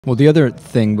Well, the other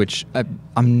thing, which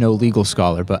I'm no legal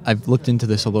scholar, but I've looked into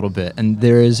this a little bit, and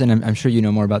there is, and I'm sure you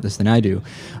know more about this than I do.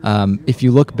 If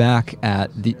you look back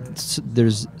at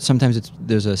there's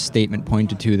a statement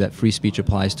pointed to that free speech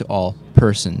applies to all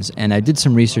persons, and I did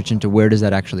some research into where does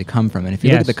that actually come from, and if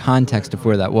you look at the context of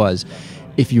where that was,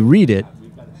 if you read it,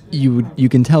 you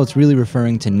can tell it's really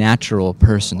referring to natural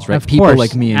persons, right? People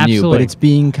like me and you, but it's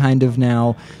being kind of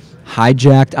now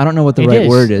hijacked. I don't know what the right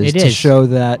word is to show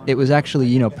that it was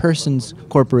actually, persons,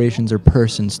 corporations are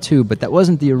persons too, but that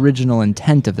wasn't the original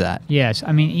intent of that. Yes.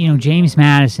 I mean, James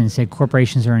Madison said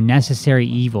corporations are a necessary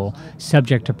evil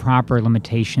subject to proper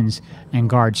limitations and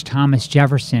guards. Thomas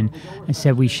Jefferson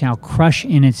said we shall crush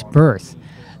in its birth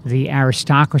the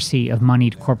aristocracy of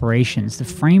moneyed corporations. The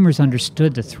framers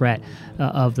understood the threat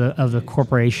of the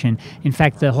corporation. In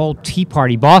fact, the whole Tea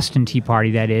Party, Boston Tea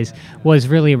Party, that is, was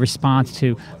really a response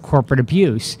to corporate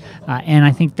abuse. And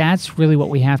I think that's really what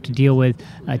we have to deal with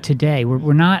today.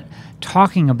 We're not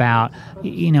talking about,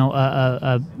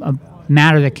 a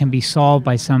matter that can be solved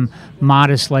by some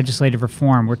modest legislative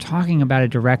reform. We're talking about a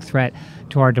direct threat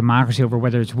to our democracy over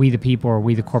whether it's we the people or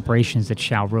we the corporations that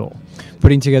shall rule.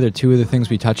 Putting together two of the things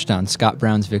we touched on, Scott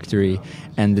Brown's victory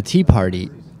and the Tea Party,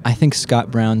 I think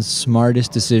Scott Brown's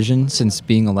smartest decision since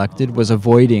being elected was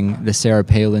avoiding the Sarah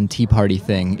Palin Tea Party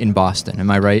thing in Boston. Am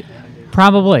I right?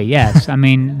 Probably, yes. I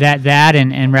mean, that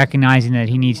and recognizing that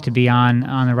he needs to be on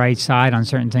the right side on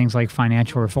certain things like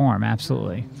financial reform,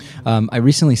 absolutely. I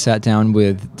recently sat down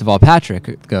with Deval Patrick,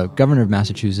 the governor of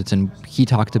Massachusetts, and he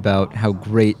talked about how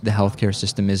great the healthcare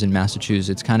system is in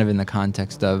Massachusetts, kind of in the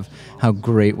context of how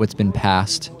great what's been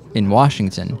passed in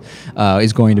Washington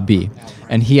is going to be.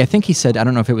 And I think he said, I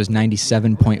don't know if it was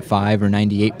 97.5 or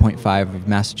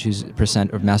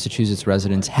 98.5% of Massachusetts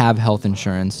residents have health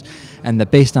insurance, and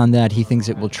that based on that, he thinks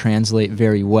it will translate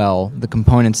very well the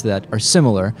components that are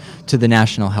similar to the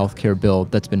national health care bill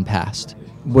that's been passed.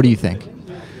 What do you think?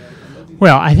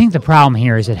 Well, I think the problem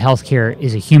here is that healthcare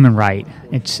is a human right.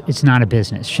 It's not a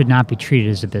business. Should not be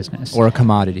treated as a business. Or a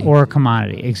commodity. Or a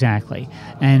commodity, exactly.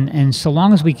 And so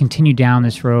long as we continue down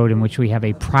this road in which we have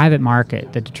a private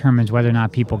market that determines whether or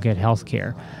not people get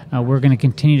healthcare, we're going to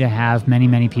continue to have many,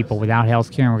 many people without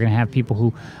healthcare, and we're going to have people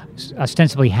who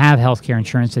ostensibly have healthcare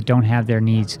insurance that don't have their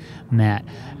needs met.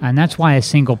 And that's why a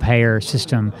single-payer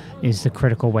system is the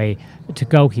critical way to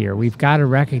go here. We've got to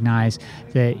recognize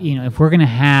that, if we're going to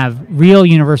have real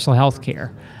universal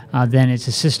healthcare, then it's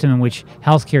a system in which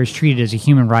healthcare is treated as a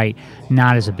human right,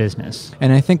 not as a business.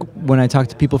 And I think when I talk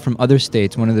to people from other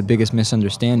states, one of the biggest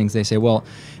misunderstandings, they say, well,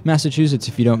 Massachusetts,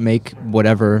 if you don't make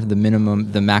whatever the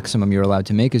maximum you're allowed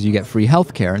to make is you get free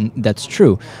healthcare, and that's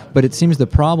true. But it seems the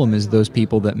problem is those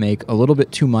people that make a little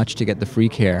bit too much to get the free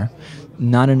care,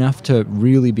 not enough to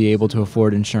really be able to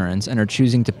afford insurance, and are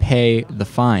choosing to pay the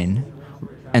fine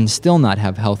and still not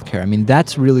have healthcare. I mean,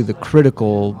 that's really the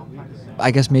critical,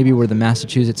 I guess maybe where the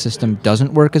Massachusetts system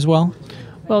doesn't work as well?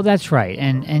 Well, that's right.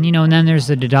 And then there's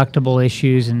the deductible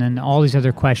issues, and then all these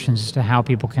other questions as to how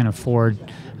people can afford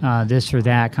this or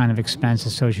that kind of expense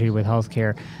associated with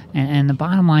healthcare. And the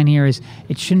bottom line here is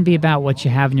it shouldn't be about what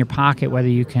you have in your pocket, whether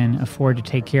you can afford to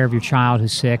take care of your child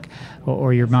who's sick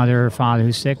or your mother or father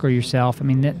who's sick or yourself. I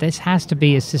mean, this has to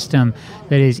be a system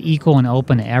that is equal and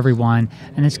open to everyone,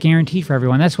 and it's guaranteed for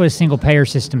everyone. That's what a single-payer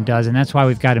system does, and that's why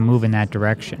we've got to move in that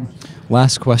direction.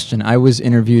 Last question. I was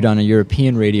interviewed on a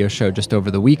European radio show just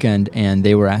over the weekend, and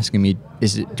they were asking me,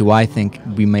 do I think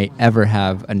we may ever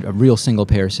have a real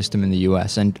single-payer system in the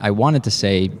U.S.? And I wanted to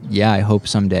say, yeah, I hope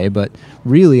someday, but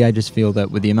really I just feel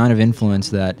that with the amount of influence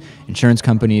that insurance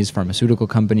companies, pharmaceutical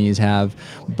companies have,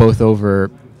 both over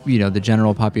the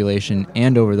general population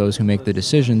and over those who make the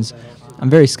decisions, I'm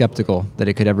very skeptical that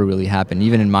it could ever really happen,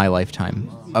 even in my lifetime.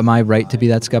 Am I right to be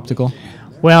that skeptical?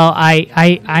 Well,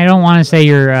 I don't want to say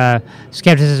your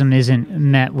skepticism isn't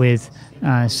met with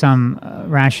some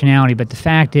rationality, but the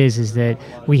fact is that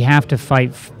we have to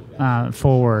fight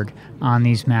forward on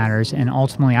these matters, and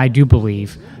ultimately I do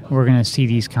believe we're going to see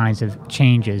these kinds of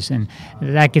changes, and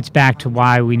that gets back to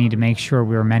why we need to make sure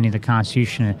we're amending the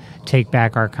Constitution to take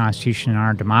back our Constitution and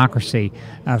our democracy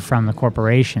from the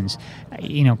corporations.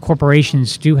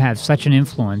 Corporations do have such an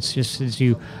influence, just as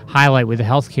you highlight with the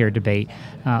healthcare debate,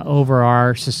 over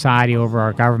our society, over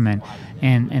our government.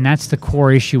 And that's the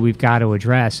core issue we've got to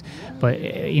address. But,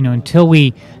 until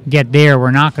we get there,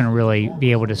 we're not going to really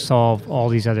be able to solve all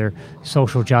these other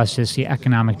social justice, the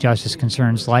economic justice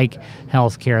concerns like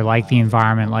healthcare, like the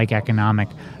environment, like economic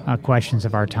questions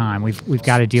of our time. We've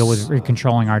got to deal with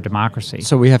controlling our democracy.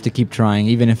 So we have to keep trying,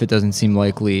 even if it doesn't seem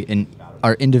likely in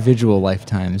our individual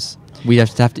lifetimes. We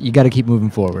have to. You got to keep moving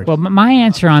forward. Well, my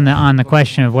answer on the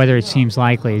question of whether it seems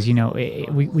likely is,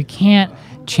 we can't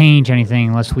change anything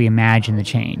unless we imagine the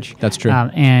change. That's true.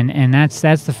 And that's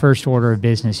the first order of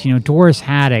business. Doris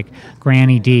Haddock,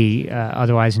 Granny D,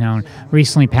 otherwise known,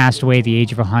 recently passed away at the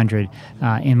age of 100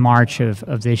 in March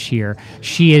of this year.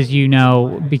 She, as you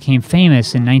know, became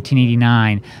famous in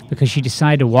 1989 because she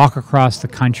decided to walk across the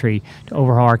country to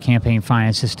overhaul our campaign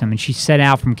finance system. And she set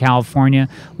out from California,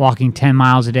 walking 10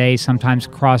 miles a day, sometimes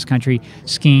cross country,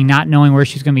 skiing, not knowing where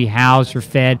she's going to be housed or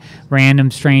fed.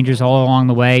 Random strangers all along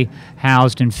the way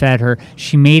housed and fed her.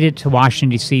 She made it to Washington,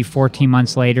 D.C. 14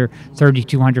 months later,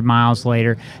 3,200 miles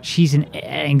later. She's an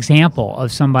example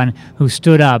of someone who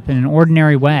stood up in an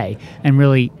ordinary way and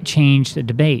really changed the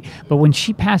debate. But when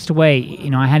she passed away,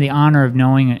 I had the honor of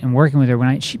knowing and working with her.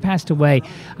 When she passed away,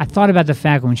 I thought about the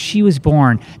fact when she was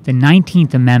born, the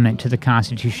 19th Amendment to the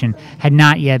Constitution had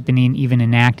not yet been even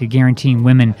enacted, guaranteeing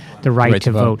women the right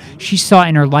to vote. She saw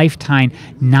in her lifetime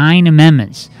 9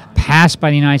 amendments passed by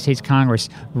the United States Congress,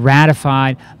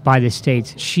 ratified by the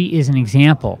states. She is an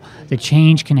example that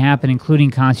change can happen, including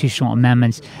constitutional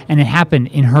amendments, and it happened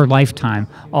in her lifetime,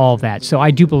 all of that. So I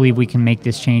do believe we can make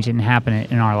this change and happen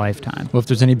in our lifetime. Well, if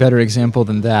there's any better example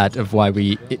than that of why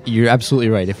you're absolutely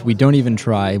right. If we don't even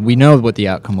try, we know what the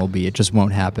outcome will be. It just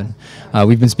won't happen.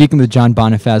 We've been speaking with John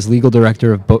Bonifaz, Legal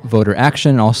Director of Voter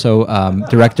Action, also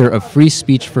Director of Free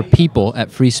Speech for People at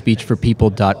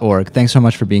freespeechforpeople.org. Thanks so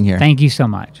much for being here. Thank you so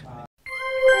much.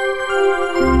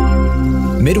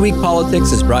 Midweek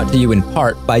Politics is brought to you in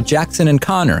part by Jackson &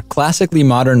 Connor, classically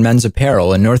modern men's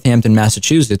apparel in Northampton,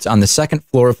 Massachusetts on the second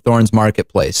floor of Thorne's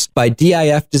Marketplace. By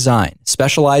DIF Design,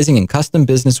 specializing in custom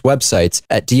business websites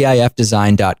at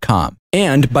difdesign.com.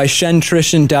 And by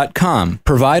shentrition.com,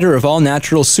 provider of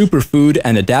all-natural superfood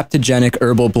and adaptogenic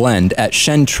herbal blend at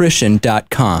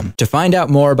shentrition.com. To find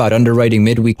out more about underwriting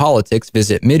Midweek Politics,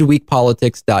 visit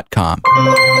midweekpolitics.com.